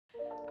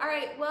All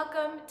right,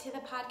 welcome to the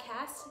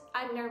podcast.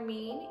 I'm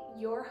Nermeen,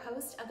 your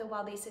host of the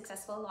Wildly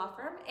Successful Law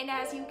Firm. And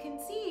as you can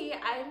see,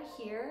 I'm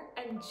here.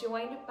 I'm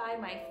joined by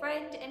my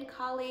friend and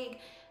colleague,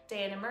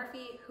 Diana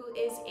Murphy, who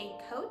is a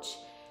coach.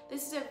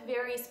 This is a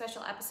very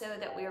special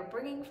episode that we are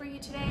bringing for you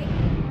today.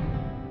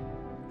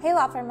 Hey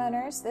law firm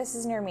owners, this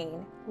is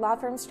Nermeen, law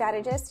firm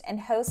strategist and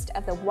host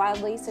of the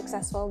Wildly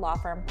Successful Law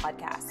Firm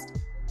podcast.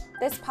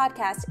 This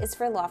podcast is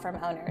for law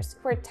firm owners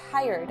who are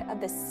tired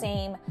of the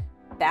same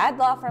bad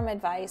law firm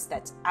advice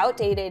that's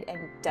outdated and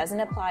doesn't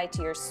apply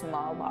to your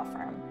small law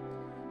firm.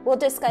 We'll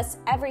discuss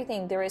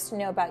everything there is to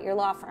know about your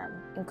law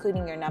firm,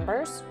 including your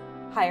numbers,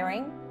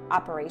 hiring,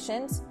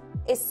 operations,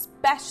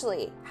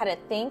 especially how to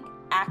think,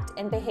 act,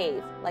 and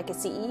behave like a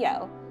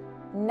CEO,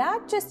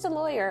 not just a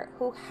lawyer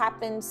who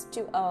happens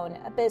to own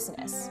a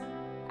business.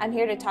 I'm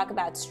here to talk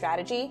about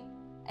strategy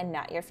and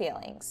not your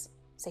feelings.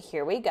 So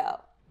here we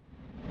go.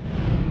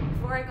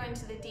 Before I go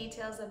into the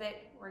details of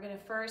it, we're going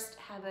to first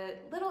have a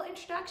little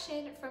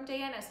introduction from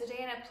Diana. So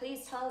Diana,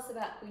 please tell us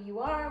about who you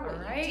are,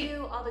 what you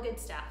do, all the good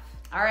stuff.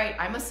 All right,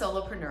 I'm a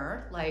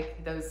solopreneur,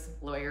 like those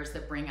lawyers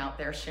that bring out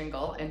their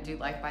shingle and do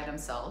life by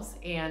themselves.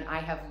 And I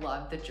have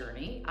loved the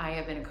journey. I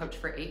have been a coach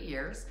for 8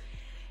 years.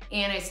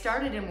 And I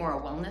started in more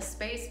a wellness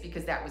space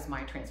because that was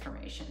my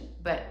transformation.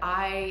 But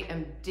I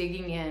am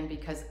digging in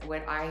because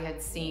what I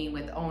had seen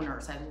with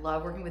owners, I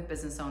love working with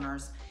business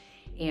owners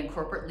and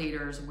corporate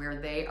leaders where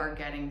they are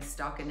getting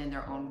stuck and in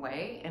their own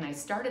way. And I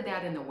started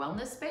that in the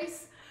wellness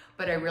space,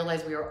 but I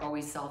realized we were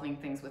always solving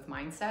things with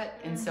mindset.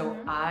 And so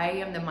I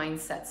am the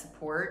mindset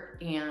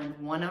support and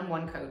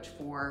one-on-one coach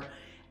for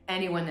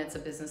anyone that's a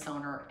business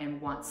owner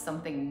and wants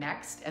something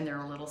next and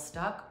they're a little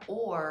stuck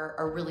or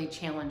are really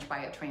challenged by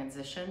a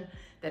transition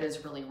that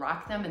has really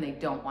rocked them and they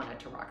don't want it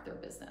to rock their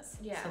business.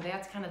 Yeah. So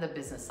that's kind of the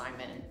business I'm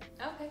in.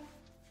 Okay,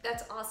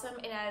 that's awesome.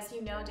 And as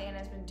you know,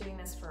 Diana's been doing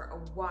this for a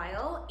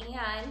while.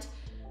 And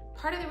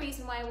part of the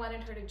reason why I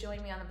wanted her to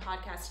join me on the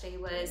podcast today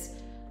was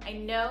I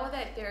know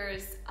that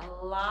there's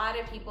a lot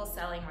of people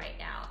selling right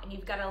now and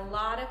you've got a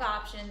lot of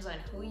options on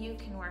who you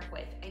can work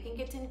with. I think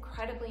it's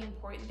incredibly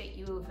important that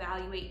you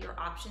evaluate your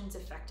options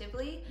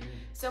effectively.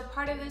 So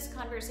part of this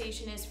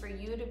conversation is for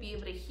you to be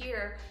able to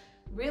hear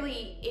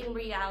really in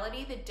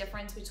reality the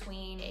difference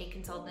between a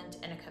consultant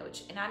and a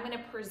coach. And I'm going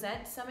to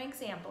present some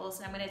examples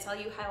and I'm going to tell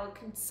you how a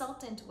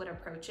consultant would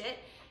approach it.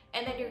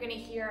 And then you're going to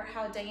hear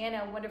how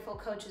Diana, a wonderful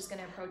coach, is going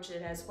to approach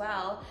it as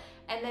well.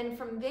 And then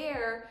from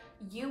there,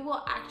 you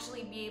will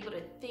actually be able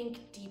to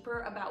think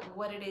deeper about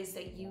what it is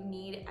that you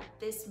need at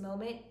this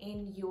moment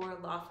in your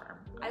law firm.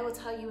 I will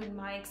tell you in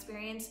my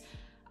experience,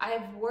 I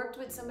have worked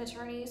with some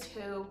attorneys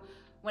who,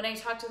 when I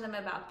talk to them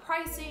about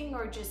pricing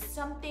or just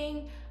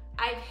something,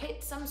 I've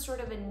hit some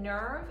sort of a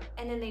nerve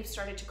and then they've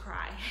started to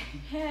cry.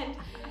 And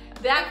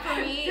that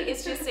for me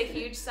is just a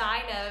huge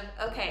sign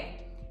of,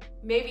 okay,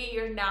 maybe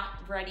you're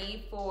not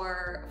ready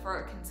for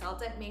a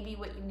consultant. Maybe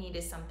what you need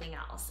is something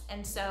else.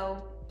 And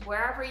so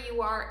wherever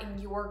you are in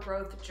your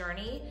growth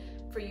journey,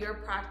 for your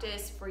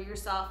practice, for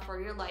yourself, for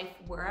your life,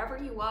 wherever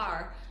you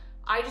are,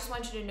 I just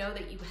want you to know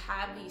that you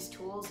have these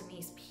tools and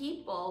these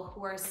people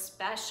who are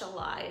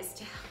specialized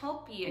to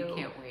help you. I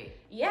can't wait.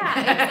 Yeah,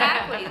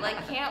 exactly.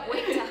 Like, can't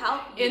wait to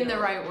help you. In the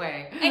right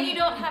way. And you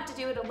don't have to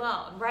do it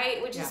alone,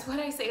 right? Which is what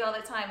I say all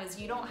the time is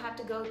you don't have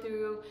to go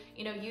through,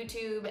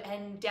 YouTube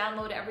and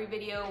download every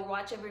video or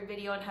watch every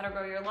video on how to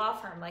grow your law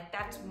firm. Like,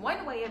 that's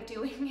one way of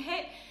doing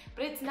it,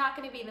 but it's not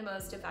going to be the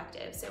most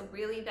effective. So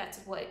really that's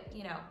what,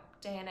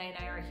 Diana and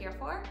I are here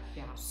for.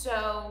 Yeah.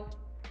 So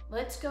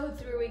let's go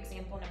through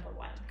example number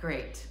 1.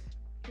 Great.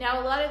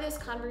 Now, a lot of this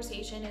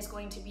conversation is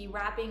going to be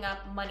wrapping up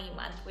Money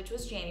Month, which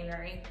was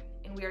January,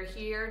 and we are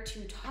here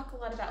to talk a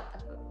lot about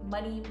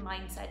money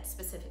mindset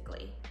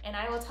specifically. And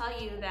I will tell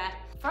you that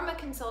from a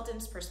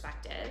consultant's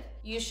perspective,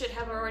 you should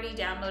have already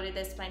downloaded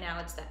this by now.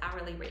 It's the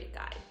hourly rate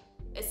guide.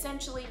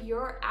 Essentially,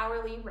 your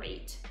hourly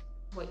rate,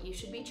 what you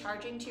should be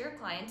charging to your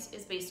clients,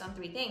 is based on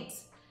 3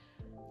 things: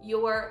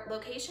 your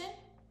location,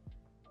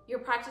 your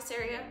practice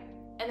area,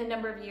 and the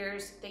number of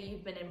years that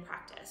you've been in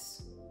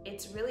practice.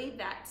 It's really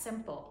that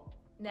simple.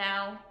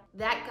 Now,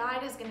 that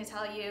guide is going to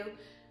tell you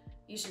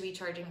you should be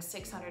charging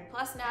 $600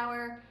 plus an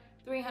hour,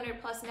 $300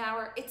 plus an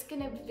hour. It's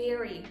going to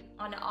vary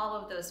on all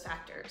of those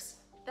factors.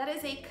 That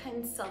is a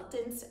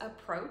consultant's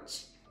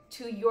approach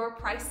to your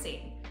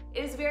pricing.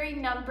 It is very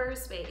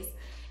numbers based.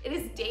 It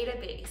is data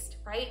based,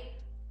 right?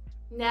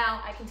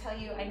 Now, I can tell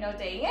you, I know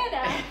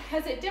Diana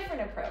has a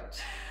different approach.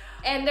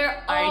 And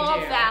they're all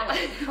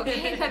valid,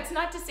 okay? That's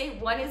not to say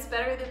one is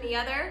better than the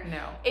other.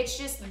 No. It's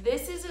just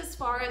this is as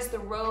far as the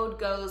road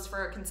goes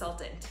for a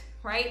consultant,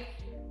 right?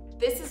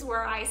 This is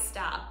where I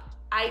stop.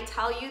 I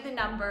tell you the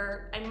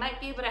number. I might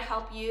be able to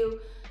help you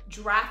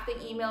draft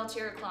the email to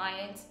your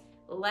clients.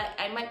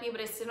 I might be able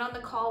to sit on the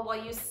call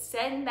while you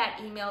send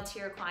that email to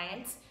your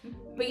clients,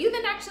 but you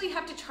then actually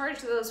have to charge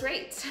those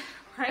rates,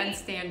 right? And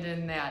stand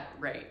in that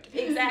rate.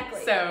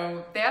 Exactly.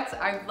 So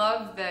I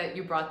love that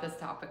you brought this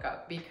topic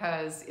up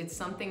because it's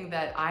something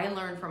that I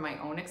learned from my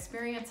own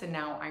experience and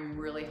now I'm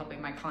really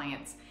helping my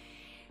clients.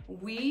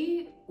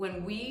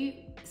 when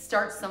we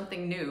start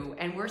something new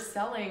and we're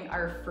selling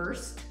our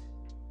first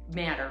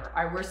matter,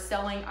 or we're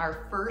selling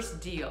our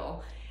first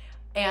deal,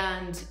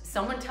 and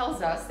someone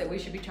tells us that we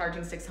should be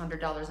charging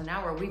 $600 an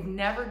hour, we've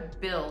never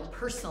billed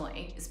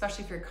personally,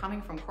 especially if you're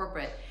coming from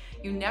corporate,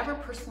 you never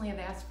personally have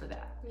asked for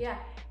that. Yeah.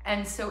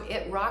 And so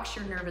it rocks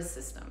your nervous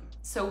system.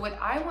 So what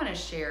I want to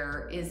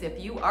share is,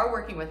 if you are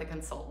working with a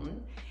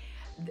consultant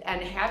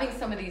and having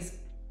some of these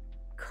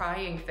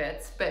crying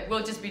fits, but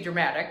we'll just be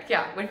dramatic.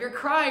 Yeah, when you're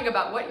crying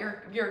about what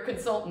your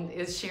consultant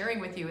is sharing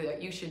with you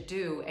that you should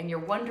do, and you're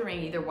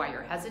wondering either why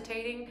you're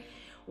hesitating,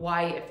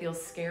 why it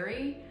feels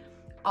scary,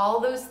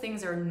 all those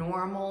things are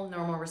normal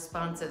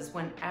responses.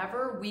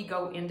 Whenever we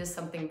go into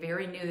something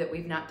very new that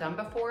we've not done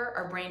before,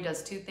 our brain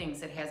does two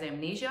things. It has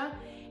amnesia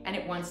and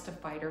it wants to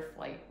fight or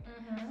flight.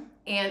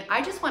 And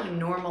I just want to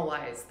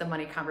normalize the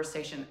money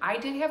conversation. I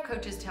did have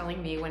coaches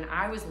telling me when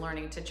I was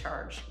learning to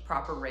charge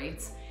proper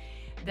rates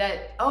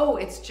that, oh,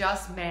 it's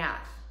just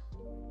math.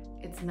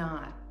 It's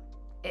not.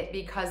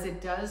 Because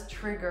it does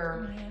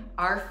trigger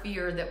our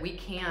fear that we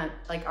can't,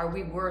 like, are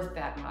we worth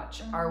that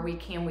much?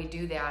 Can we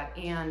do that?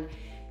 And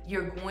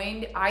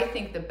I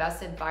think the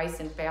best advice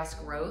in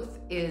fast growth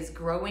is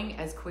growing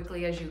as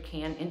quickly as you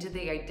can into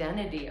the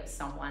identity of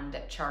someone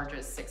that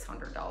charges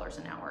 $600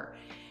 an hour.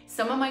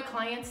 Some of my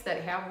clients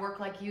that have work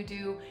like you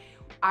do,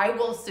 I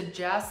will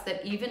suggest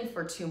that even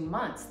for 2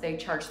 months, they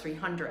charge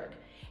 $300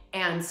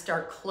 and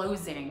start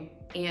closing.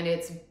 And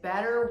it's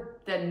better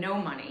than no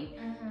money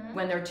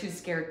when they're too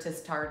scared to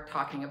start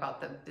talking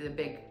about the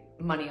big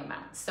money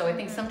amounts. So I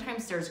think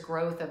sometimes there's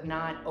growth of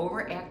not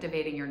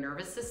over-activating your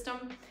nervous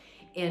system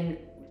in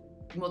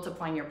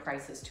multiplying your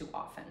prices too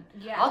often.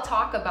 Yeah. I'll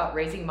talk about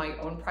raising my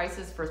own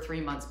prices for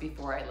 3 months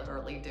before I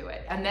literally do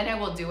it. And then I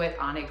will do it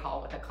on a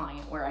call with a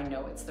client where I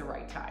know it's the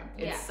right time.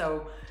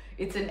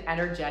 It's an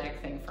energetic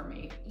thing for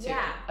me too,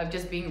 of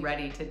just being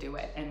ready to do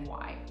it and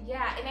why.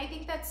 Yeah, and I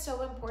think that's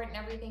so important,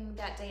 everything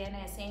that Diana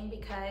is saying,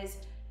 because,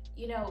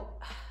 you know,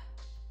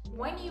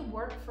 when you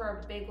work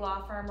for a big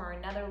law firm or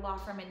another law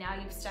firm and now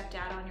you've stepped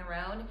out on your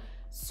own,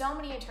 so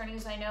many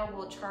attorneys I know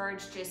will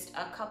charge just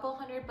a couple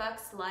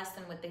 $100 less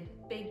than what the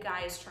big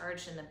guys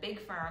charge in the big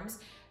firms,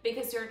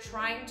 because they're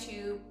trying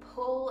to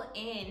pull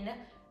in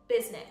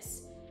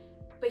business.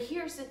 But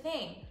here's the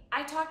thing,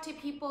 I talk to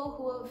people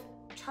who have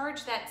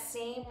charged that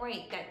same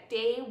rate, that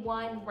day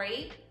one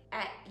rate,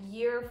 at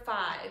year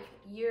 5,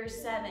 year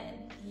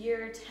 7,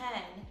 year 10.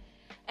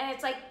 And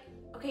it's like,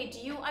 okay, do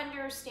you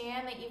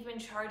understand that you've been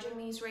charging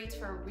these rates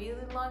for a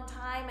really long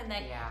time and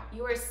that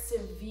you are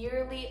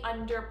severely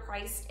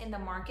underpriced in the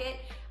market?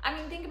 I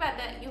mean, think about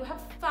that. You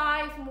have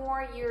 5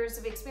 more years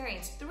of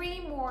experience,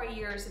 3 more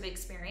years of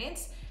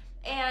experience,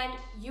 and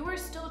you are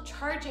still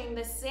charging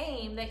the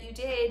same that you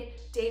did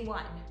day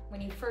one when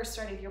you first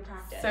started your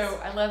practice.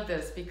 So I love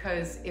this,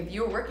 because if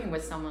you're working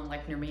with someone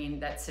like Nermeen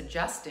that's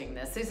suggesting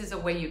this is a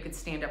way you could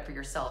stand up for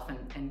yourself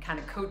and kind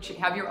of coach,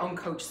 have your own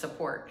coach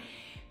support,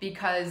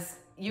 because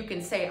you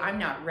can say, I'm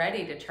not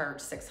ready to charge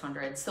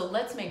 $600, so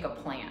let's make a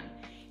plan.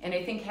 And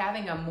I think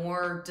having a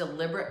more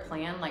deliberate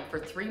plan, like for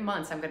 3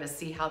 months, I'm gonna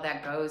see how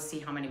that goes, see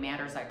how many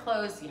matters I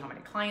close, see how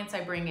many clients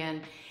I bring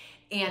in,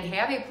 and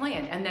have a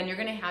plan. And then you're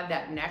gonna have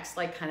that next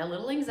like kind of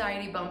little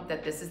anxiety bump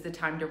that this is the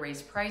time to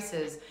raise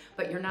prices,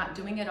 but you're not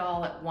doing it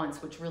all at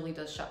once, which really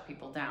does shut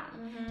people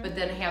down. But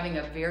then having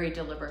a very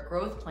deliberate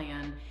growth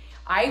plan.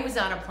 I was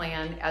on a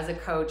plan as a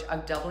coach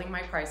of doubling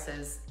my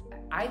prices,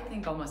 I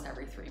think almost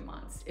every 3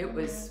 months. It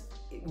was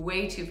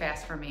way too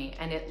fast for me,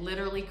 and it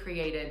literally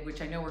created,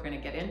 which I know we're going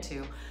to get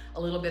into,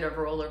 a little bit of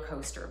a roller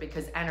coaster,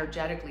 because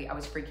energetically I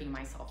was freaking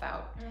myself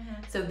out.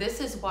 So this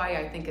is why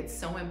I think it's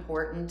so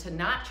important to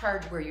not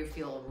charge where you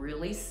feel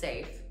really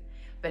safe,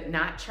 but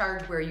not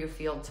charge where you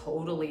feel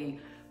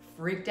totally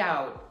freaked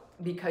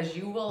out, because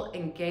you will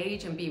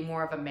engage and be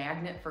more of a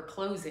magnet for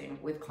closing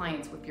with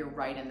clients if you're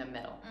right in the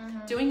middle.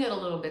 Doing it a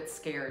little bit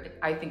scared,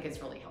 I think,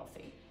 is really healthy.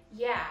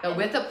 Yeah. But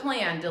with a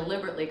plan,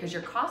 deliberately, because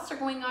your costs are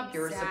going up,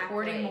 you're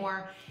supporting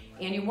more,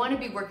 and you want to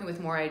be working with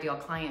more ideal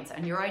clients,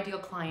 and your ideal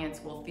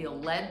clients will feel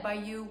led by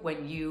you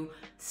when you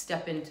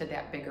step into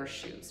that bigger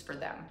shoes for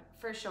them.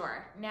 For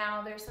sure.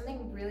 Now, there's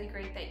something really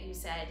great that you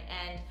said,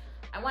 and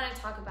I want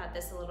to talk about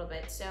this a little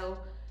bit. So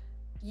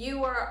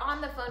you are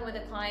on the phone with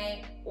a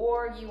client,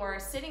 or you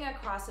are sitting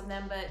across from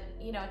them, but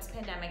you know, it's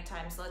pandemic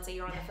time. So let's say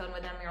you're on the phone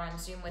with them, you're on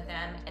Zoom with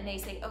them, and they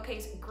say, okay,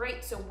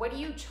 great. So what do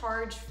you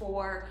charge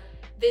for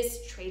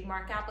this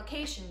trademark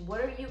application? What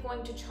are you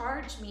going to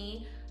charge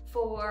me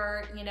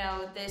for, you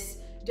know, this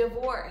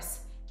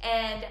divorce?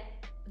 And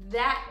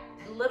that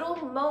little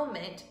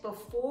moment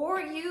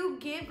before you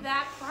give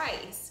that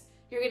price,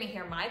 you're gonna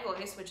hear my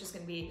voice, which is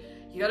gonna be,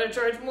 you gotta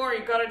charge more,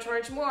 you gotta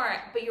charge more,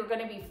 but you're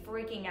gonna be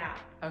freaking out.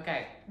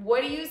 Okay.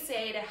 What do you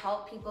say to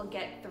help people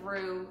get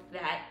through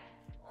that,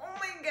 oh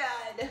my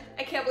God,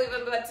 I can't believe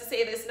I'm about to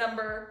say this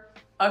number?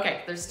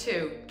 Okay, there's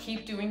 2.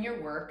 Keep doing your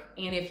work,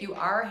 and if you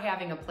are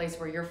having a place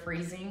where you're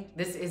freezing,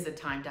 this is a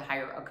time to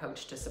hire a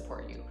coach to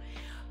support you.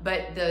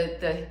 But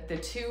the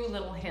 2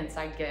 little hints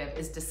I give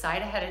is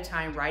decide ahead of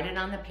time, write it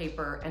on the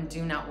paper, and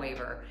do not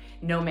waver,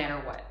 no matter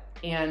what.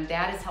 And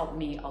that has helped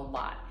me a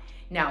lot.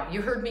 Now,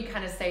 you heard me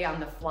kind of say on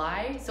the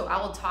fly, so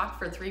I will talk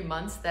for 3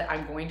 months that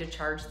I'm going to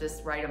charge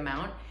this right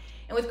amount.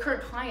 And with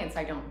current clients,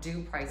 I don't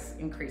do price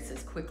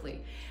increases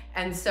quickly.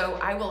 And so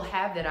I will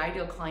have that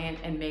ideal client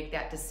and make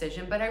that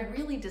decision, but I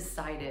really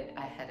decided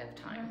ahead of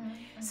time.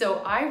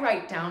 So I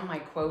write down my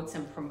quotes,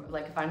 and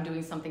like if I'm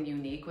doing something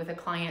unique with a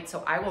client,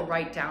 so I will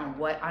write down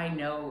what I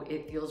know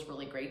it feels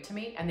really great to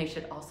me, and they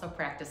should also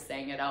practice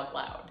saying it out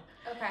loud.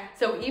 Okay.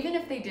 So even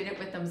if they did it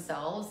with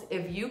themselves,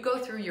 if you go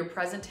through your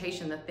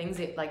presentation, the things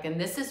that like, and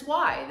this is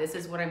why, this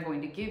is what I'm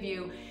going to give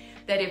you,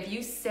 that if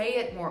you say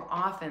it more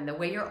often, the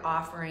way you're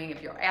offering,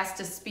 if you're asked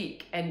to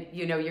speak and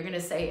you know, you're gonna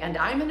say, and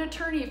I'm an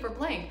attorney for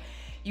blank,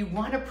 you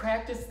wanna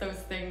practice those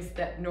things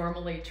that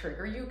normally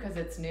trigger you because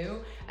it's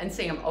new, and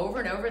say them over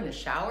and over in the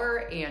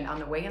shower and on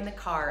the way in the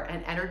car,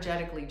 and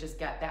energetically just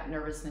get that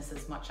nervousness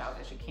as much out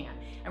as you can.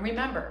 And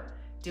remember,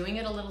 doing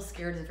it a little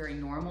scared is very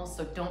normal,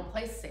 so don't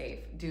play safe.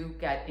 Do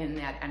get in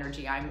that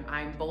energy.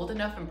 I'm bold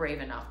enough and brave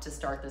enough to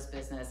start this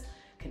business,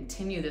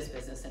 continue this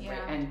business,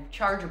 and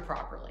charge it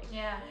properly.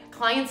 Yeah.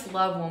 Clients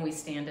love when we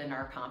stand in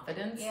our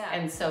confidence,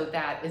 and so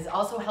that is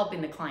also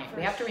helping the client.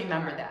 We have to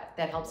remember that.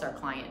 That helps our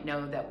client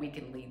know that we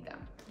can lead them.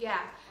 Yeah.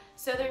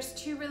 So there's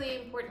 2 really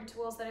important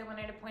tools that I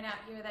wanted to point out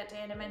here that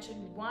Diana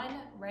mentioned. 1,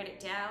 write it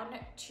down.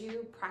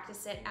 2,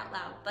 practice it out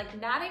loud. Like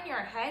not in your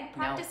head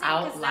practicing,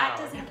 because that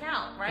doesn't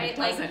count, right? It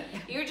doesn't.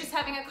 Like you're just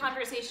having a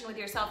conversation with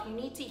yourself. You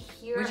need to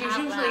hear Which is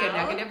out usually loud. a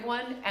negative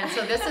one. And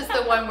so this is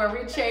the one where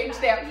we change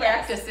that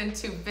practice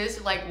into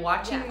like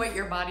watching what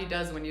your body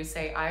does when you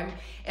say,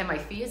 and my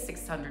fee is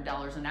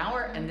 $600 an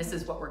hour, and this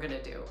is what we're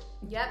gonna do.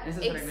 Yep, This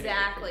is what I'm gonna do.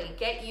 exactly.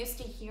 Get used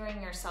to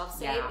hearing yourself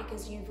say it,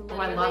 because you've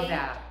literally I love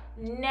that.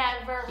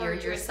 never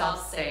heard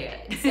yourself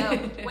say it. So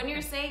when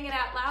you're saying it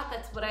out loud,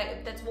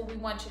 that's what we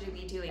want you to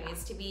be doing,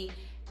 is to be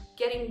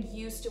getting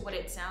used to what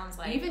it sounds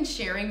like. Even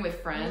sharing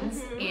with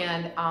friends.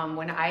 And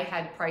when I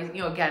had price,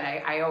 you know,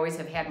 again, I always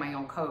have had my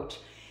own coach.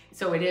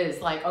 So it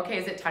is like, okay,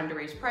 is it time to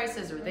raise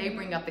prices? Or they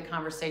bring up the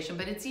conversation,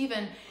 but it's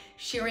even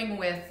sharing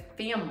with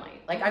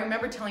family. Like I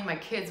remember telling my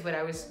kids what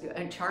I was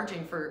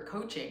charging for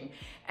coaching,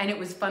 and it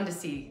was fun to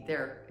see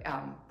their,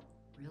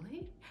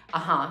 really?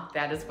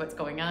 That is what's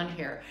going on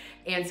here.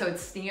 And so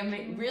it's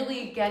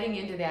really getting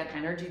into that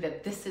energy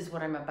that this is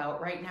what I'm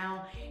about right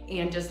now,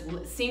 and just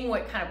seeing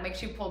what kind of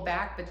makes you pull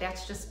back, but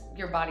that's just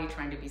your body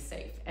trying to be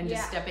safe and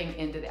just stepping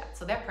into that.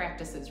 So that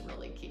practice is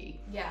really key.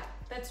 Yeah,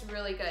 that's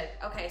really good.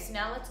 Okay, so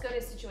now let's go to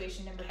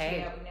situation number 2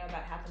 that we know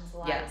about happens a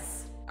lot.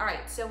 Yes. All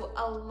right, so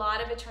a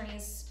lot of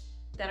attorneys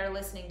that are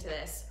listening to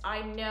this,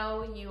 I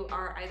know you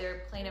are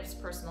either plaintiff's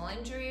personal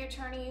injury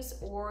attorneys,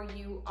 or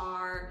you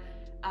are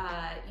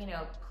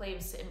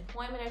claims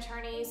employment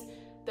attorneys.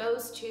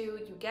 Those 2,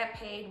 you get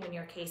paid when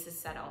your case is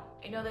settled.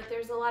 I know that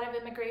there's a lot of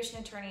immigration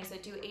attorneys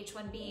that do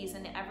H-1Bs,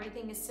 and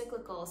everything is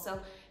cyclical. So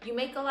you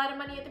make a lot of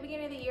money at the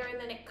beginning of the year, and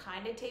then it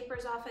kind of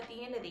tapers off at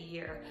the end of the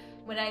year.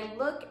 When I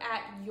look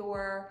at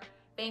your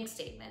bank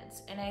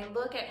statements and I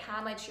look at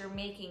how much you're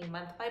making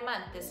month by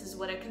month, this is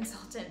what a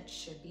consultant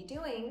should be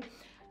doing.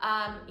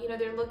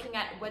 They're looking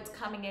at what's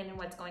coming in and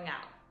what's going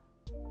out.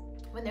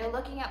 When they're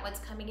looking at what's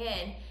coming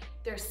in,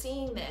 they're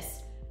seeing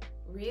this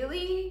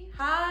really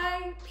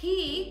high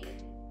peak,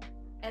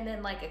 and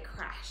then like a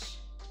crash,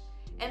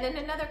 and then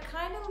another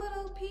kind of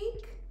little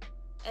peak,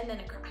 and then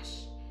a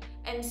crash.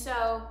 And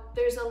so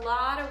there's a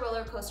lot of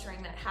roller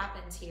coastering that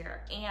happens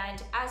here.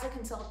 And as a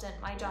consultant,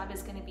 my job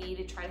is going to be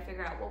to try to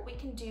figure out what we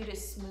can do to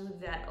smooth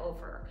that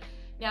over.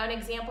 Now, an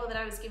example that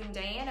I was giving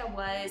Diana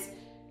was,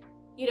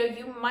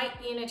 you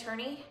might be an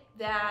attorney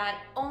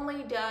that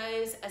only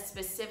does a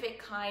specific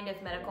kind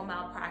of medical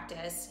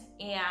malpractice,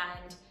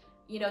 and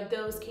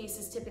those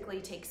cases typically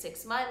take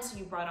 6 months.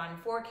 You brought on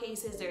 4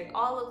 cases. They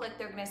all look like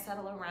they're gonna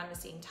settle around the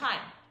same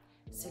time,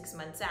 6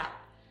 months out.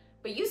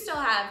 But you still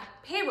have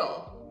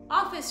payroll,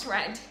 office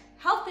rent,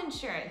 health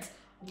insurance,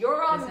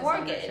 your own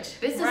mortgage.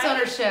 Business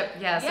ownership,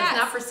 yes, it's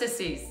not for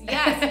sissies.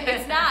 Yes,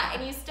 it's not,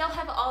 and you still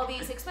have all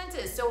these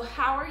expenses. So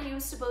how are you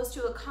supposed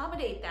to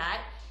accommodate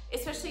that,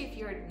 especially if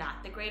you're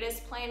not the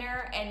greatest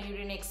planner and you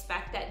didn't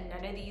expect that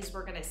none of these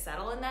were gonna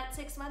settle in that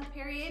 6-month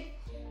period?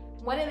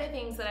 One of the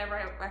things that I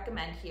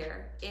recommend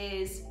here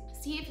is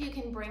see if you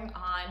can bring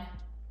on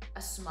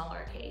a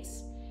smaller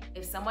case.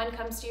 If someone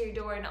comes to your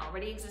door, an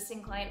already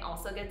existing client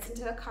also gets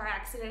into a car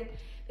accident,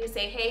 they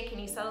say, hey, can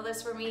you settle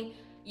this for me?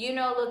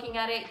 Looking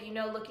at it,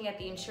 looking at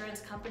the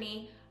insurance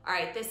company, all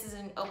right, this is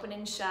an open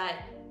and shut,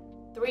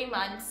 3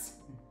 months,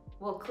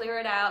 we'll clear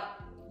it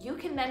out. You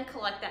can then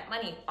collect that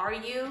money. Are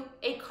you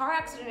a car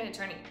accident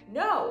attorney?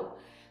 No,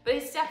 but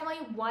it's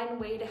definitely one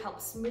way to help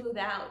smooth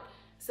out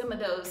some of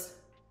those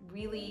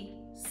really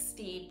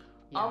steep,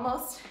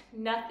 almost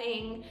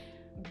nothing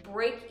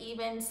break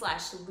even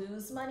 /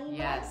 lose money.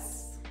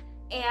 Yes.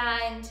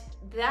 And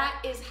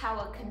that is how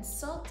a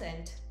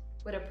consultant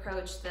would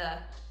approach the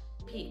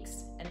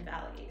peaks and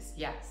valleys.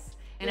 Yes.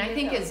 And I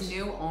think as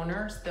new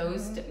owners,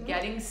 those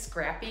getting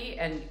scrappy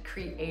and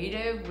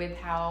creative with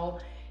how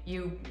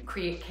you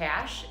create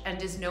cash, and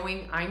just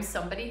knowing I'm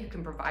somebody who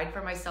can provide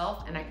for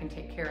myself and I can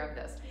take care of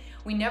this.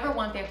 we never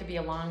want that to be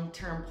a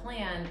long-term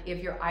plan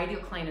if your ideal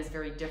client is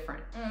very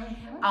different.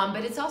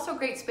 But it's also a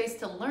great space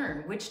to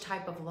learn which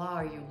type of law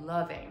are you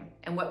loving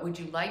and what would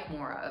you like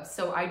more of.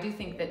 So I do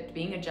think that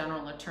being a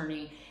general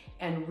attorney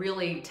and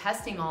really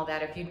testing all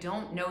that, if you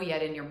don't know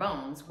yet in your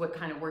bones what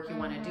kind of work you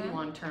want to do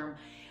long-term.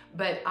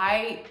 But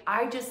I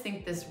just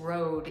think this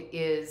road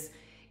is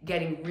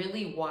getting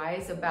really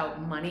wise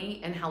about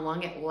money and how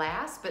long it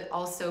lasts, but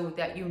also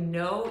that you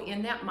know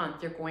in that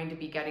month you're going to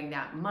be getting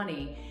that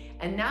money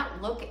and not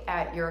look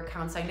at your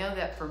accounts. I know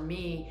that for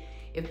me,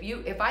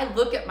 if I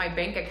look at my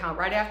bank account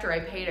right after I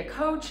paid a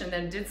coach and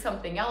then did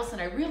something else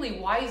and I really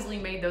wisely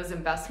made those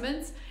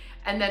investments,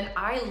 and then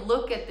I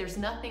look at, there's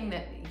nothing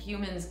that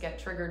humans get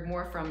triggered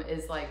more from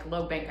is like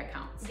low bank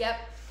accounts. Yep.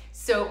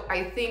 So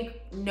I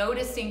think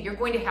noticing, you're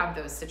going to have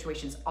those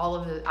situations,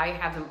 I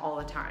have them all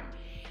the time.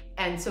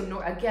 And so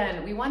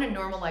again, we want to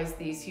normalize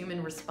these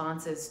human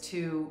responses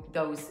to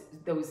those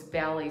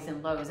valleys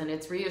and lows. And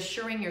it's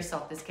reassuring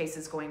yourself this case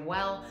is going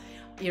well.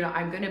 You know,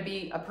 I'm going to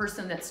be a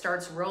person that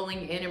starts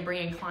rolling in and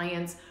bringing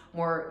clients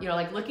more, you know,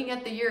 like looking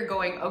at the year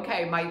going,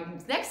 okay, my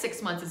next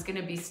 6 months is going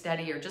to be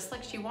steadier, just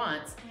like she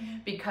wants,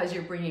 because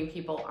you're bringing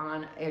people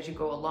on as you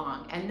go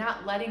along and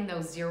not letting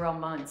those 0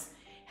 months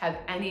have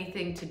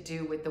anything to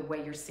do with the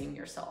way you're seeing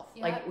yourself.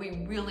 Yep. Like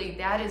we really,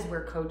 that is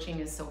where coaching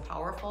is so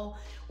powerful.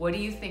 What are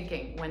you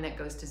thinking when that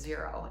goes to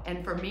 0?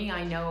 And for me,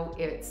 I know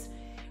it's,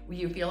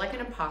 you feel like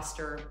an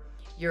imposter.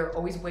 You're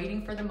always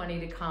waiting for the money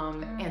to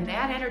come, and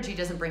that energy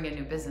doesn't bring in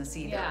new business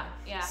either.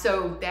 Yeah.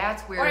 So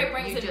that's where, or it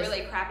brings in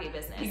really crappy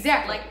business.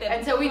 Exactly. Like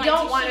and so we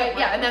don't want to,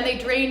 and then they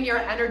drain your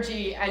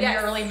energy and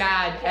you're really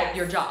mad at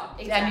your job.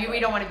 Exactly. And we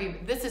don't want to be,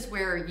 this is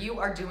where you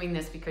are doing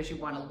this because you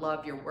want to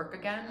love your work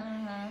again.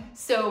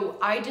 So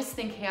I just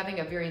think having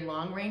a very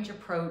long range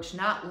approach,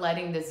 not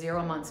letting the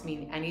 0 months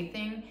mean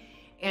anything,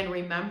 and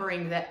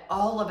remembering that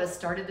all of us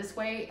started this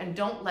way, and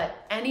don't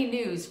let any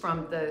news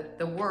from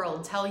the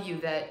world tell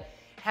you that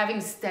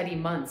having steady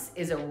months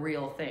is a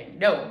real thing.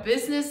 No,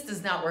 business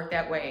does not work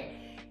that way.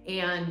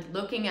 And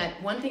looking at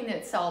one thing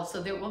that solves,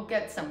 so that we'll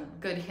get some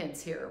good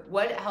hints here.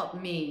 What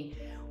helped me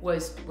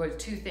was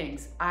 2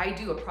 things. I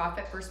do a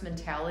profit first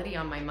mentality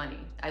on my money.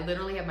 I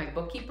literally have my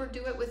bookkeeper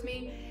do it with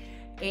me.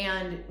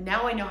 And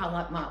now I know how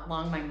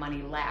long my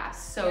money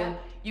lasts. So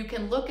you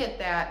can look at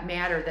that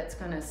matter that's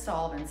gonna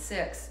solve in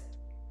 6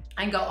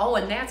 and go, oh,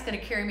 and that's gonna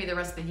carry me the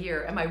rest of the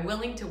year. Am I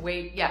willing to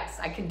wait? Yes,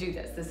 I can do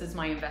this. This is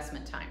my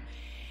investment time.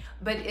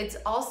 But it's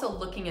also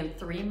looking in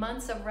 3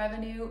 months of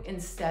revenue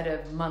instead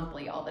of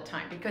monthly all the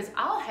time. Because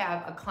I'll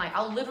have a client,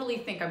 I'll literally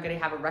think I'm gonna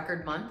have a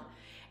record month,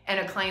 and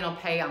a client will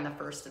pay on the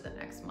 1st of the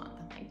next month.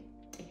 I'm like,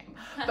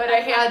 damn. But I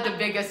had the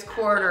biggest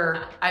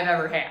quarter I've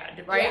ever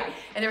had, right? Yeah.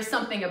 And there's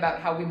something about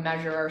how we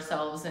measure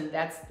ourselves, and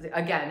that's,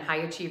 again,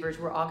 high achievers,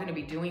 we're all gonna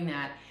be doing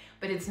that.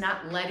 But it's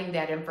not letting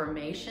that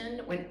information,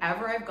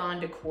 whenever I've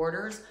gone to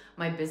quarters,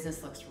 my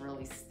business looks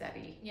really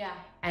steady. Yeah.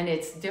 And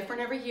it's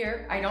different every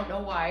year. I don't know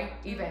why.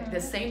 Even the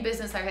same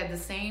business, I've had the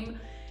same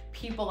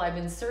people I've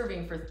been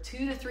serving for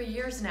 2 to 3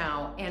 years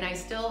now, and I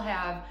still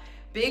have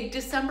big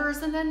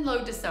Decembers and then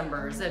low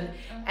Decembers.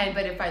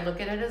 But if I look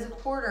at it as a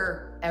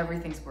quarter,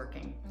 everything's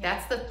working.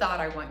 That's the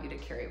thought I want you to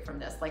carry from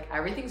this. Like,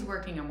 everything's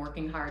working, I'm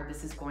working hard,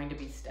 this is going to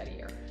be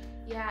steadier.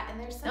 Yeah, and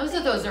there's something, those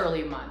are those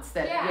early months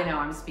that, you know,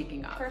 I'm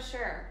speaking of. For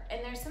sure.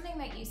 And there's something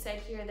that you said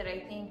here that I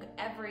think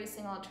every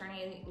single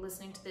attorney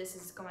listening to this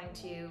is going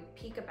to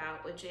peek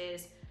about, which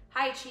is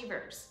high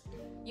achievers.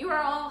 You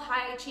are all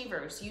high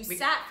achievers. You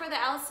sat for the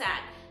LSAT.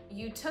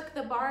 You took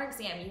the bar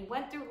exam. You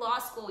went through law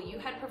school. You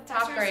had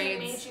professors who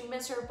made you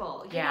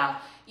miserable. You know,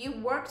 you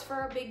worked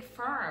for a big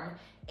firm,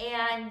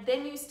 and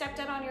then you stepped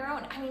out on your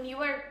own. I mean, you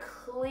are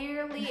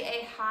clearly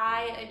a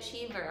high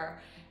achiever.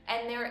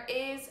 And there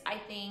is, I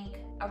think,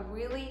 a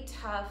really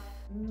tough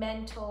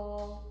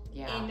mental,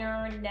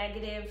 inner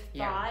negative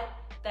thought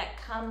that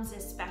comes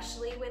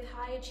especially with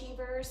high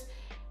achievers.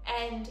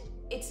 And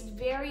it's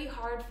very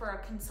hard for a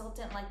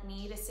consultant like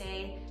me to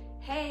say,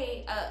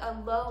 hey,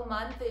 a low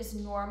month is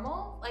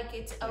normal. Like,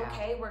 it's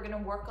okay, we're gonna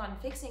work on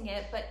fixing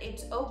it, but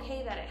it's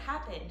okay that it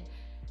happened.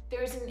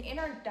 There's an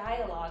inner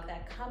dialogue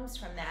that comes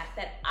from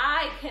that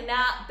I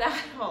cannot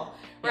battle,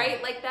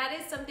 right? Like, that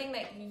is something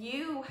that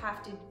you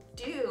have to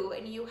do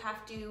and you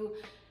have to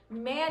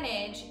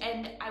manage.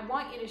 And I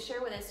want you to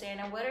share with us,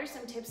 Dana, what are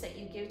some tips that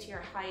you give to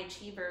your high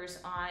achievers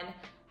on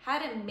how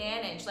to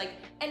manage, like,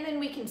 and then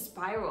we can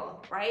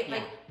spiral, right?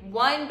 Like,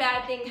 one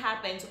bad thing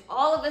happens,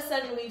 all of a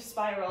sudden we've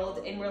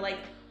spiraled and we're like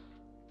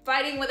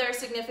fighting with our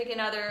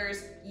significant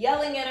others,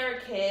 yelling at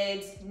our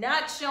kids,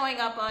 not showing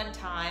up on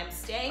time,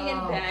 staying in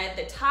bed,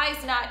 the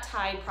tie's not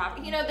tied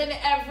properly, you know, then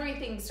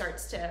everything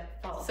starts to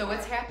fall So apart.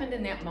 what's happened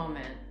in that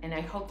moment, and I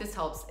hope this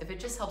helps, if it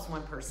just helps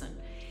one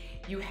person,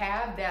 you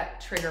have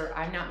that trigger,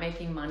 I'm not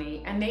making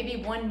money, and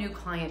maybe one new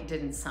client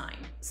didn't sign.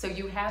 So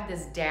you have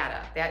this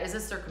data, that is a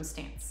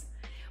circumstance,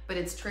 but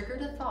it's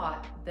triggered a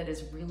thought that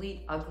is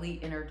really ugly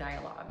inner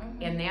dialogue.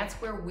 And that's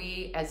where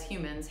we as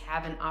humans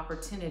have an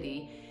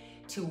opportunity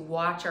to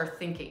watch our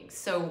thinking.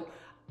 So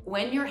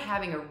when you're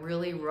having a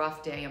really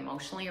rough day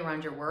emotionally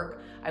around your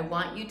work, I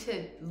want you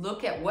to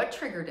look at what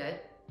triggered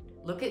it.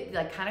 Look at,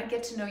 like, kind of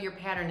get to know your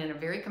pattern in a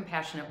very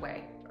compassionate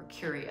way, or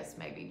curious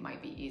maybe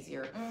might be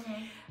easier.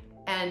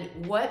 And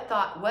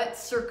what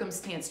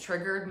circumstance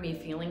triggered me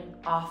feeling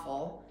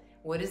awful?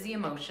 What is the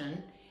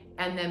emotion?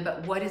 And then,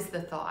 but what is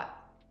the thought?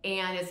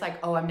 And it's like,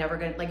 oh, I'm never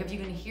gonna, like, if you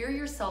can hear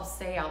yourself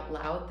say out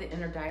loud the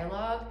inner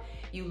dialogue,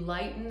 you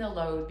lighten the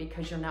load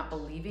because you're not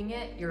believing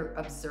it, you're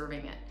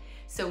observing it.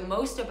 So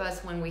most of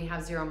us, when we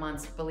have 0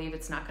 months, believe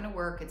it's not gonna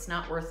work, it's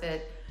not worth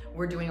it,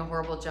 we're doing a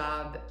horrible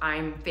job,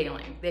 I'm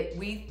failing.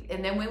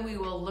 And then when we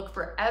will look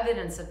for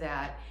evidence of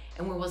that,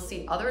 and we will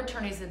see other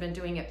attorneys that have been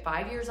doing it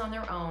 5 years on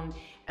their own,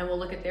 and we'll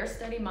look at their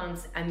study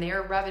months and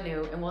their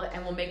revenue, and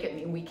we'll make it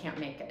mean we can't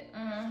make it.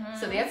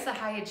 So that's the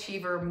high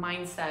achiever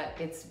mindset.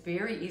 It's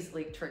very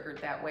easily triggered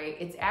that way.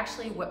 It's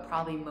actually what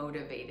probably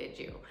motivated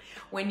you.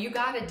 When you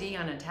got a D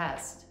on a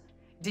test,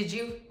 did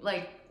you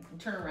like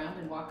turn around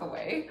and walk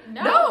away?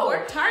 No,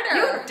 worked harder.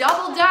 You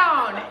double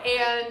down,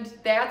 and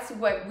that's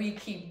what we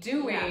keep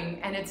doing,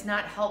 and it's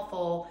not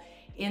helpful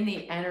in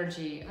the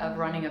energy of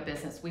running a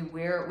business.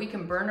 We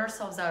can burn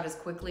ourselves out as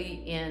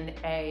quickly in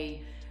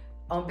a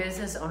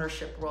business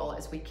ownership role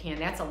as we can.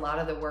 That's a lot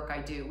of the work I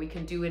do. We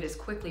can do it as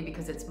quickly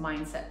because it's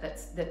mindset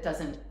that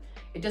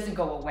doesn't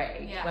go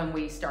away when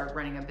we start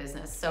running a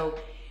business. So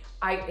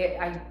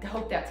I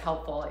hope that's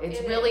helpful.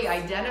 It's really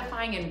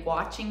identifying and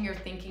watching your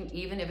thinking,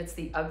 even if it's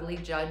the ugly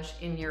judge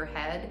in your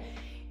head.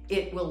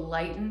 It will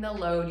lighten the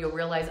load. You'll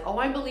realize, oh,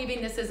 I'm believing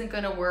this isn't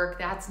gonna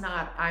work.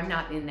 I'm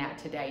not in that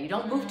today. You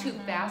don't move too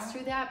fast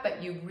through that,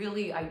 but you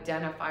really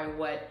identify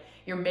what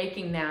you're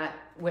making that,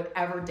 what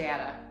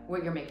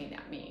you're making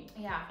that mean.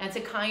 And it's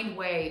a kind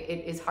way.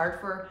 It is hard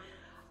for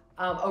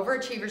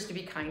overachievers to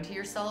be kind to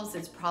yourselves.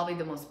 It's probably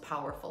the most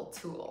powerful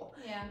tool,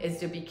 is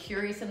to be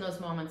curious in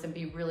those moments and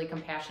be really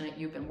compassionate.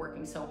 You've been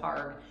working so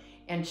hard,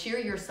 and cheer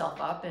yourself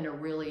up in a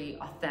really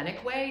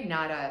authentic way,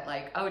 not a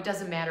like, oh, it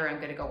doesn't matter, I'm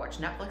gonna go watch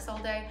Netflix all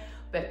day,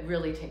 but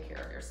really take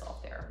care of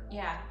yourself there.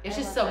 It's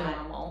just so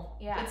normal.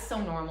 It's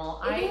so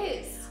normal. It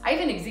is. I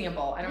have an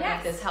example. I don't know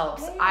if this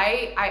helps.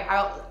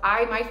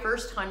 My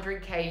first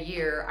 100K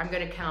year, I'm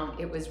gonna count,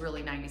 it was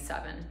really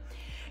 97.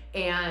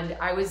 And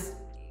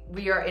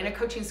we are in a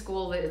coaching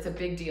school that it's a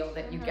big deal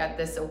that you get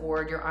this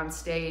award, you're on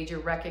stage, you're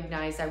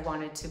recognized. I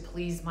wanted to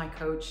please my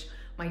coach,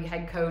 my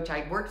head coach.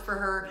 I worked for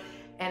her,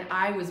 and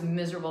I was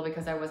miserable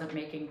because I wasn't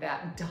making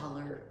that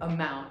dollar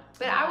amount.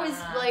 But I was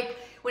like,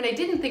 when I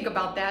didn't think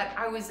about that,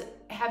 I was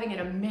having an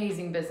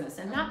amazing business,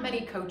 and not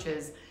many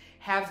coaches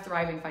have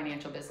thriving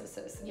financial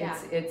businesses.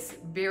 It's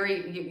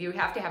very, you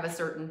have to have a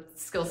certain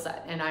skill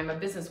set, and I'm a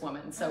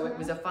businesswoman, so it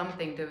was a fun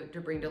thing to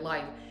bring to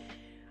life.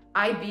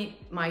 I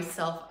beat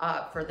myself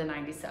up for the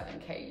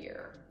 97K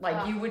year,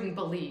 like you wouldn't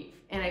believe.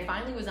 And I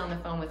finally was on the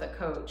phone with a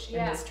coach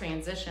in this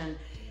transition,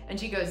 and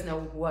she goes,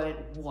 no,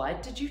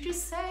 what did you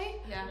just say?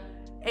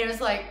 And it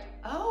was like,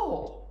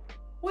 oh,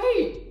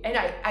 wait. And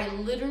I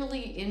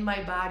literally in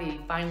my body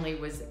finally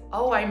was,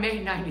 oh, I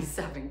made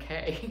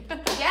 97K.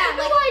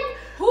 Like,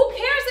 who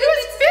cares? It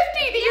was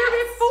 50 the year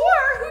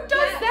before. Who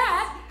does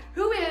that?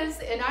 Who is,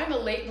 and I'm a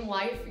late in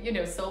life,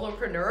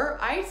 solopreneur.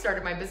 I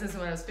started my business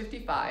when I was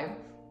 55.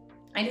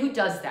 And who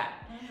does that?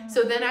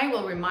 So then I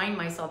will remind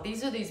myself,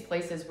 these are these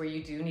places where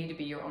you do need to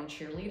be your own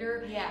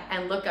cheerleader.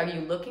 And look, are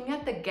you looking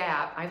at the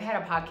gap? I've had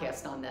a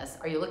podcast on this.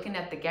 Are you looking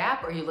at the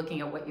gap, or are you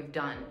looking at what you've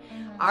done?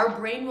 Our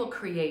brain will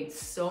create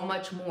so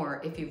much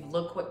more if you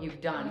look what you've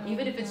done,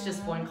 even if it's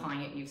just one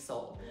client you've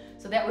sold.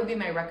 So that would be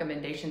my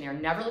recommendation there.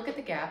 Never look at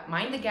the gap.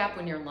 Mind the gap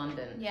when you're in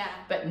London,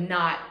 but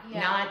not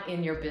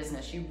in your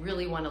business. You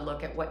really want to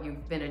look at what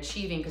you've been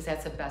achieving, because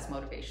that's the best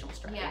motivational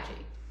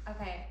strategy.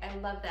 Okay, I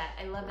love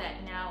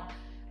that. Now,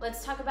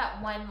 let's talk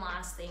about one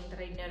last thing that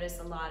I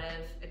noticed a lot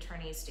of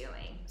attorneys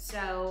doing.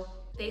 So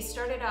they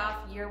started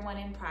off year 1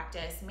 in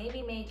practice,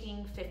 maybe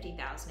making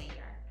 $50,000 a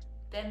year.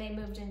 Then they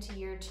moved into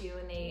year 2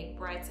 and they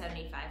were at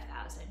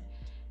 $75,000.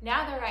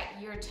 Now they're at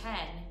year 10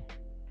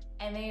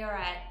 and they are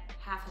at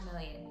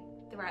 $500,000.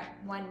 They're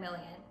at $1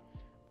 million.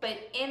 But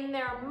in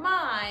their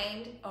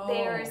mind,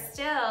 they are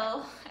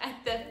still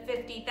at the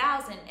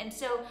 $50,000. And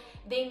so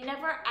they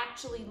never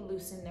actually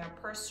loosen their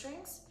purse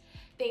strings.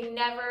 They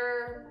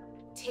never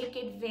take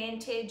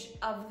advantage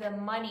of the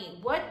money.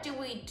 What do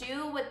we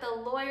do with the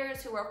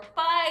lawyers who are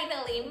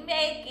finally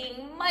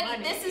making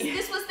money?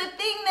 This was the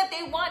thing that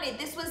they wanted.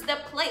 This was the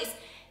place.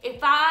 If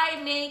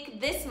I make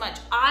this much,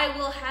 I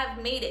will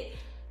have made it.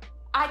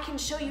 I can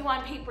show you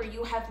on paper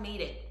you have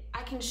made it.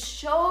 I can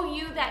show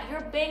you that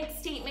your bank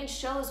statement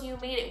shows you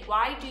made it.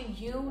 Why do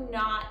you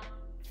not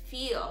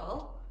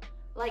feel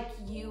like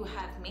you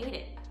have made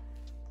it?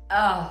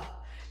 Oh,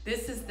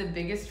 this is the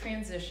biggest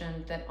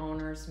transition that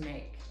owners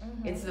make.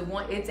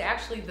 It's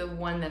actually the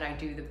one that I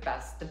do the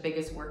best, the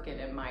biggest work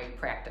in my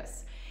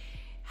practice.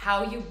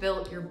 How you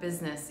built your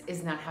business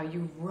is not how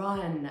you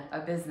run a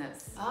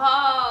business.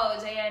 Oh,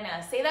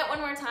 Diana, say that one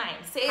more time.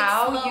 Say it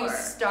slower. How you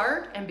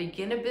start and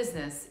begin a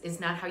business is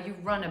not how you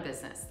run a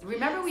business.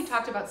 Remember we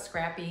talked about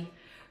scrappy?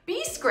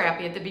 Be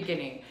scrappy at the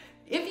beginning.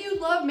 If you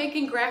love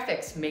making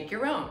graphics, make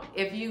your own.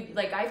 If you,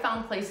 like, I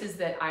found places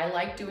that I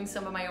like doing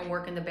some of my own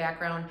work in the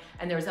background,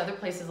 and there's other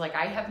places, like,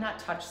 I have not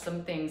touched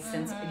some things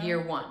since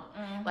year one,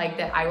 like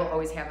that I will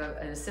always have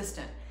an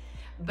assistant.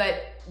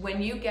 But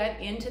when you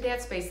get into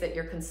that space that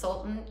your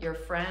consultant, your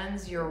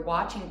friends, you're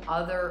watching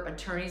other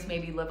attorneys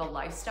maybe live a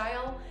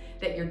lifestyle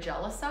that you're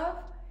jealous of,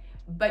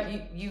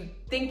 but you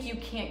think you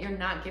can't, you're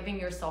not giving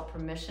yourself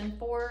permission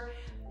for,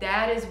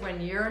 that is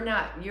when you're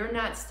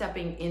not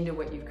stepping into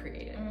what you've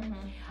created.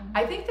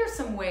 I think there's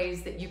some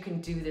ways that you can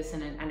do this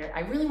and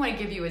I really want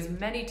to give you as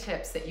many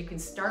tips that you can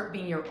start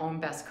being your own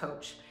best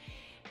coach.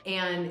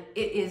 And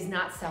it is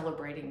not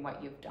celebrating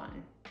what you've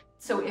done.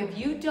 So if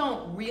you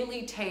don't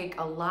really take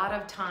a lot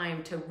of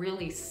time to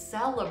really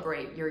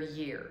celebrate your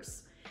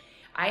years,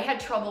 I had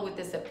trouble with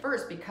this at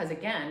first because,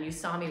 again, you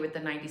saw me with the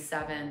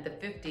 97, the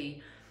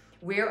 50.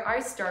 Where I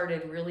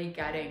started really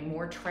getting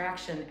more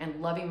traction and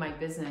loving my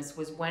business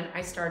was when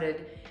I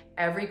started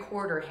every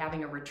quarter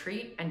having a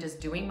retreat and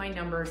just doing my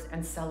numbers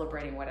and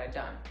celebrating what I'd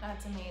done.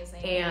 That's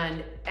amazing.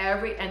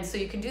 And so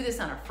you can do this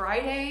on a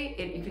Friday.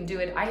 You can do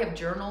it. I have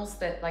journals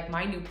that, like,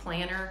 my new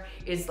planner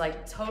is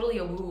like totally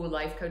a woo-woo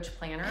life coach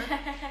planner.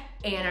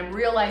 And I'm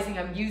realizing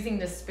I'm using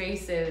the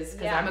spaces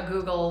because I'm a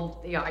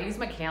Google, I use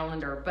my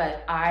calendar,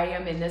 but I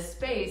am in this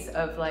space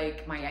of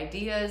like my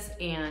ideas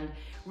and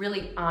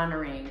really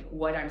honoring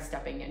what I'm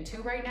stepping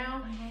into right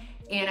now.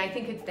 And I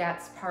think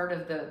that's part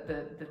of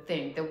the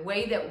thing. The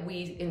way that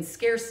we, in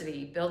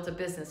scarcity, built a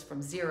business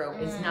from zero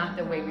is not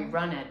the way we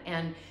run it.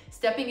 And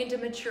stepping into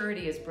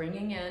maturity is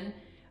bringing in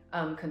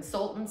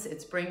consultants,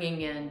 it's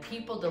bringing in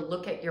people to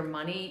look at your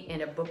money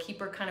in a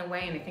bookkeeper kind of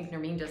way. And I think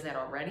Nermeen does that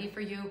already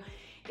for you.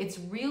 It's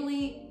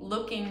really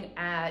looking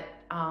at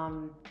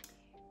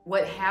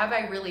what have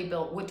I really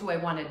built? What do I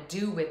want to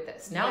do with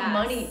this? Now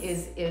money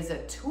is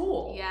a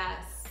tool.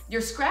 Yes. Your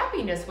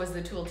scrappiness was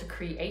the tool to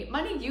create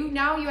money.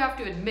 Now you have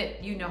to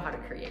admit you know how to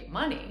create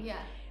money. Yeah.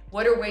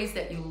 What are ways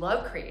that you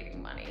love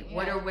creating money?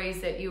 What are ways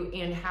that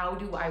and how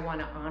do I want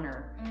to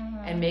honor?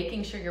 And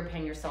making sure you're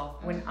paying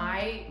yourself. When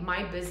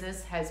my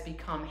business has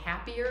become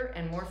happier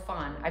and more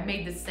fun, I've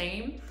made the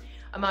same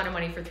amount of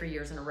money for 3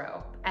 years in a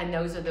row. And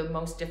those are the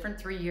most different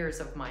 3 years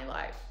of my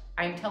life.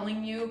 I'm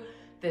telling you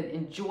the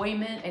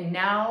enjoyment, and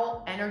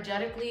now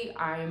energetically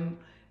I'm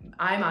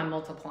on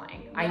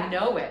multiplying. I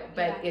know it,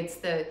 but it's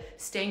the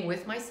staying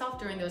with myself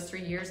during those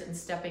 3 years and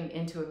stepping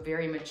into a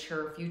very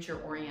mature,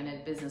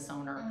 future-oriented business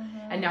owner.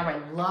 And now I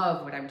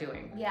love what I'm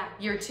doing. Yeah.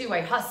 Year 2,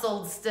 I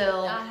hustled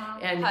still.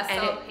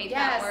 Hate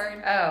that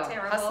word.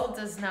 Terrible.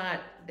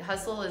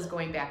 Hustle is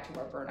going back to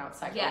our burnout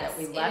cycle that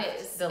we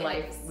left the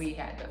life we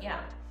had before.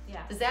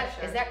 Yeah. Is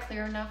that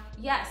clear enough?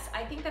 Yes,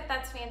 I think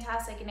that's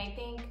fantastic. And I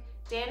think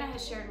Dana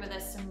has shared with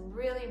us some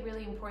really,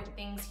 really important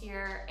things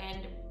here.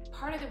 And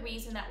part of the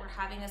reason that we're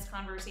having this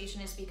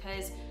conversation is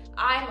because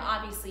I'm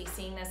obviously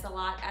seeing this a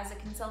lot as a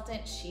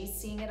consultant. She's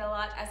seeing it a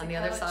lot as a coach. On the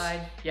other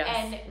side, yes.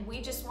 And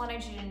we just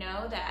wanted you to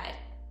know that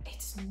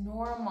it's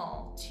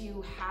normal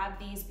to have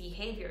these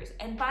behaviors.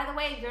 And by the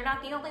way, you're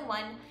not the only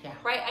one,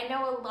 right? I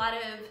know a lot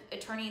of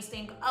attorneys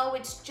think, oh,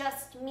 it's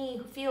just me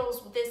who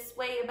feels this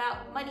way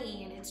about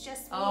money and it's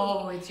just me.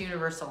 Oh, it's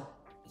universal.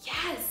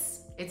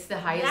 Yes. It's the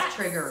highest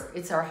trigger.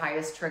 It's our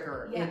highest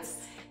trigger.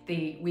 Yes.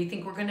 We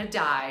think we're gonna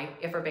die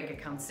if our bank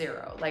account's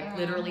zero. Like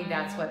literally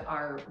that's what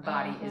our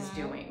body is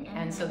doing.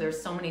 And so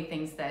there's so many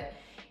things that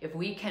if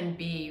we can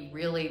be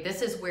really,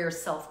 this is where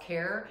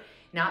self-care,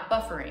 not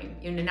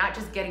buffering, not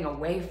just getting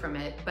away from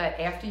it, but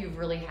after you've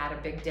really had a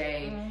big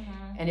day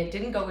and it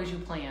didn't go as you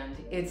planned,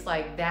 it's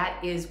like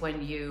that is when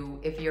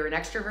if you're an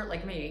extrovert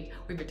like me,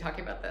 we've been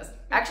talking about this,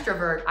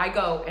 extrovert, I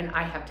go and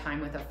I have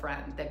time with a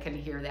friend that can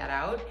hear that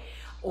out.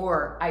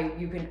 Or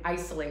you can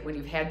isolate when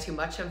you've had too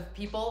much of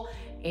people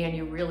and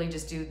you really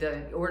just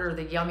order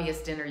the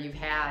yummiest dinner you've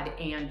had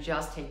and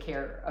just take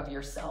care of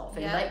yourself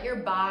and let your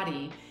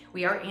body,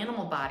 we are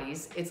animal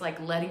bodies. It's like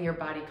letting your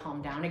body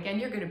calm down again.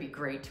 You're going to be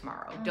great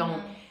tomorrow.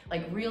 Don't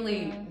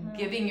really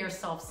giving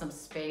yourself some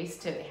space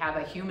to have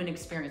a human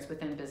experience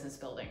within business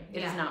building.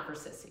 It is not for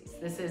sissies.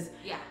 This is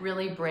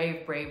really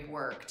brave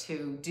work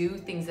to do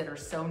things that are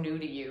so new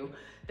to you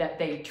that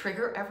they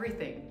trigger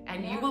everything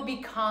and you will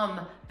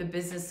become the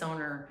business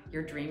owner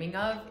you're dreaming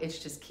of. It's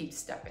just keep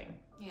stepping.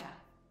 Yeah.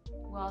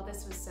 Well,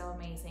 this was so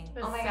amazing.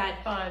 Oh my God.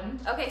 Fun.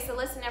 Okay, so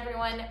listen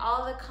everyone,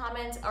 all the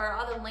comments or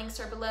all the links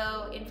are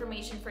below.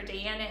 Information for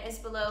Diana is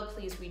below.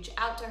 Please reach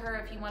out to her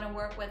if you want to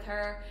work with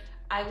her.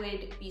 I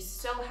would be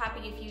so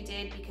happy if you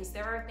did because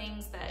there are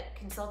things that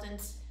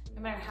consultants,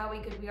 no matter how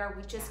good we are,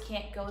 we just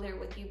can't go there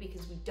with you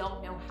because we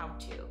don't know how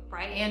to,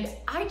 right? And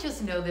I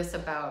just know this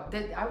about,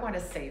 I want to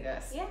say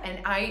this. Yeah.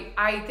 And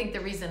I think the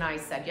reason I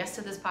said yes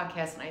to this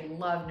podcast, and I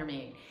love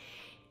Nermeen,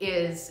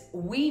 is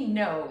we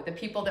know the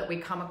people that we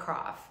come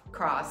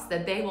across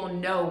that they will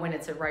know when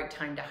it's the right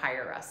time to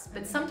hire us.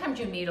 But sometimes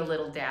you need a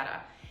little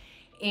data.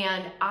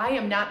 And I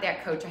am not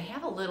that coach. I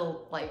have a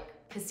little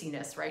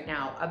pissiness right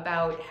now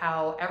about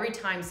how every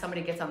time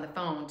somebody gets on the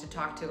phone to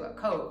talk to a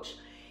coach,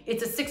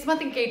 it's a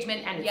 6-month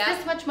engagement and it's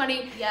this much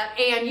money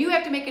and you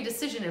have to make a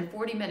decision in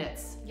 40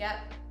 minutes.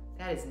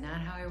 That is not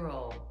how I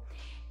roll.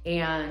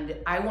 And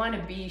I want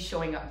to be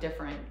showing up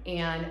different.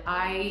 And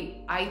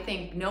I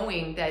think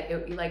knowing that,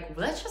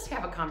 let's just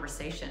have a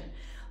conversation.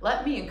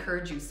 Let me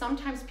encourage you.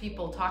 Sometimes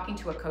people talking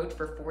to a coach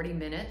for 40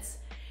 minutes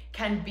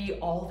can be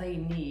all they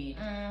need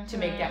to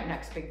make that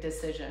next big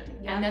decision.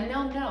 Yeah. And then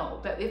they'll know.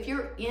 But if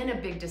you're in a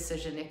big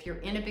decision, if you're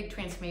in a big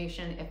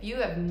transformation, if you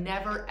have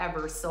never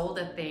ever sold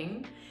a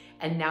thing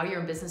and now you're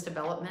in business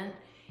development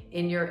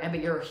but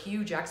you're a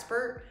huge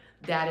expert,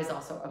 that is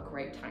also a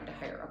great time to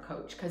hire a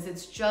coach, because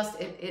it's just,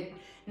 it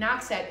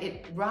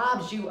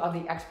robs you of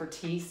the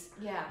expertise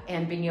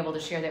and being able to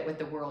share that with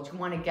the world. You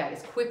want to get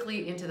as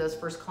quickly into those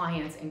first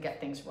clients and get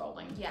things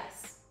rolling.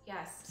 Yes.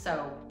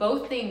 So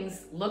both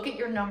things, look at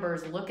your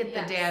numbers, look at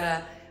the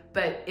data,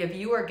 but if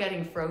you are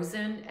getting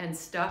frozen and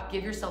stuck,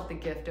 give yourself the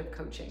gift of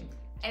coaching.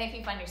 And if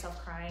you find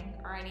yourself crying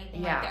or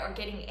anything like that, or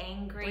getting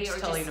angry, which or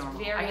totally just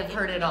normal. very I have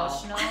heard it all.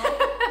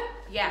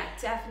 Yeah,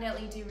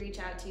 definitely do reach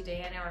out to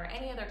Diana or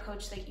any other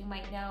coach that you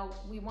might know.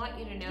 We want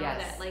you to know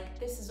that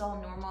this is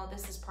all normal.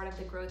 This is part of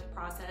the growth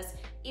process.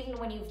 Even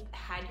when you've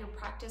had your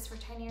practice for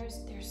 10 years,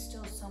 there's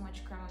still so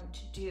much growing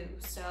to do.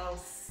 So,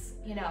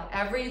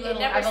 every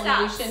little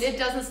evolution, it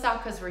doesn't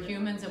stop, because we're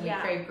humans and we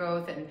crave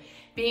growth. And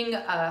being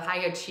a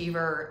high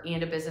achiever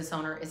and a business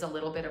owner is a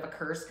little bit of a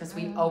curse, because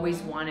we always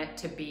want it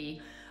to be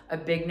a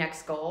big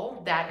next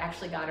goal. That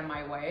actually got in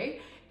my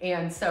way.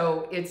 And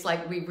so it's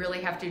like we really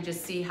have to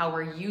just see how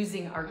we're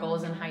using our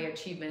goals and high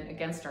achievement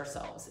against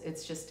ourselves.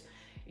 It's just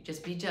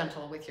be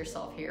gentle with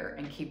yourself here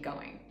and keep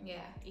going. Yeah,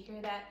 you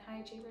hear that, high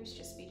achievers?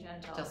 Just be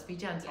gentle. Just be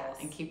gentle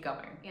and keep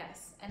going.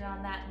 Yes, and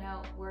on that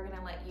note, we're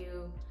gonna let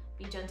you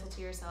be gentle to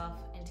yourself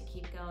and to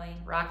keep going.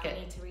 Rock it.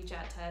 You need to reach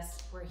out to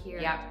us. We're here.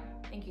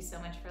 Yep. Thank you so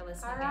much for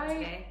listening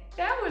today.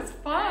 That was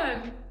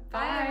fun.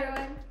 Bye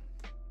everyone.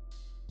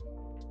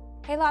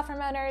 Hey law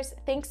firm owners,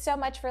 thanks so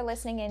much for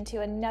listening in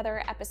to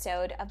another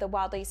episode of the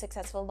Wildly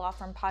Successful Law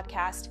Firm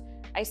podcast.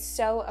 I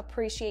so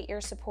appreciate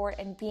your support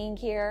and being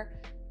here.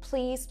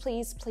 Please,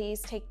 please,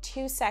 please take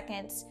 2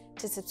 seconds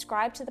to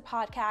subscribe to the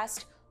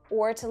podcast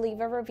or to leave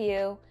a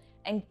review.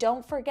 And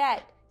don't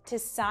forget to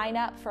sign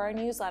up for our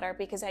newsletter,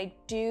 because I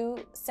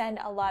do send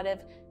a lot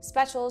of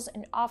specials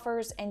and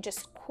offers and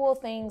just cool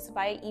things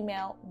via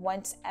email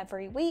once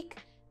every week.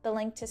 The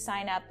link to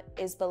sign up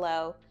is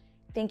below.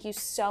 Thank you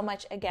so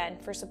much again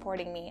for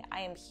supporting me. I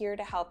am here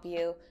to help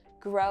you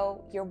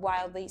grow your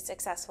wildly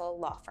successful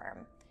law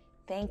firm.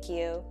 Thank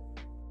you.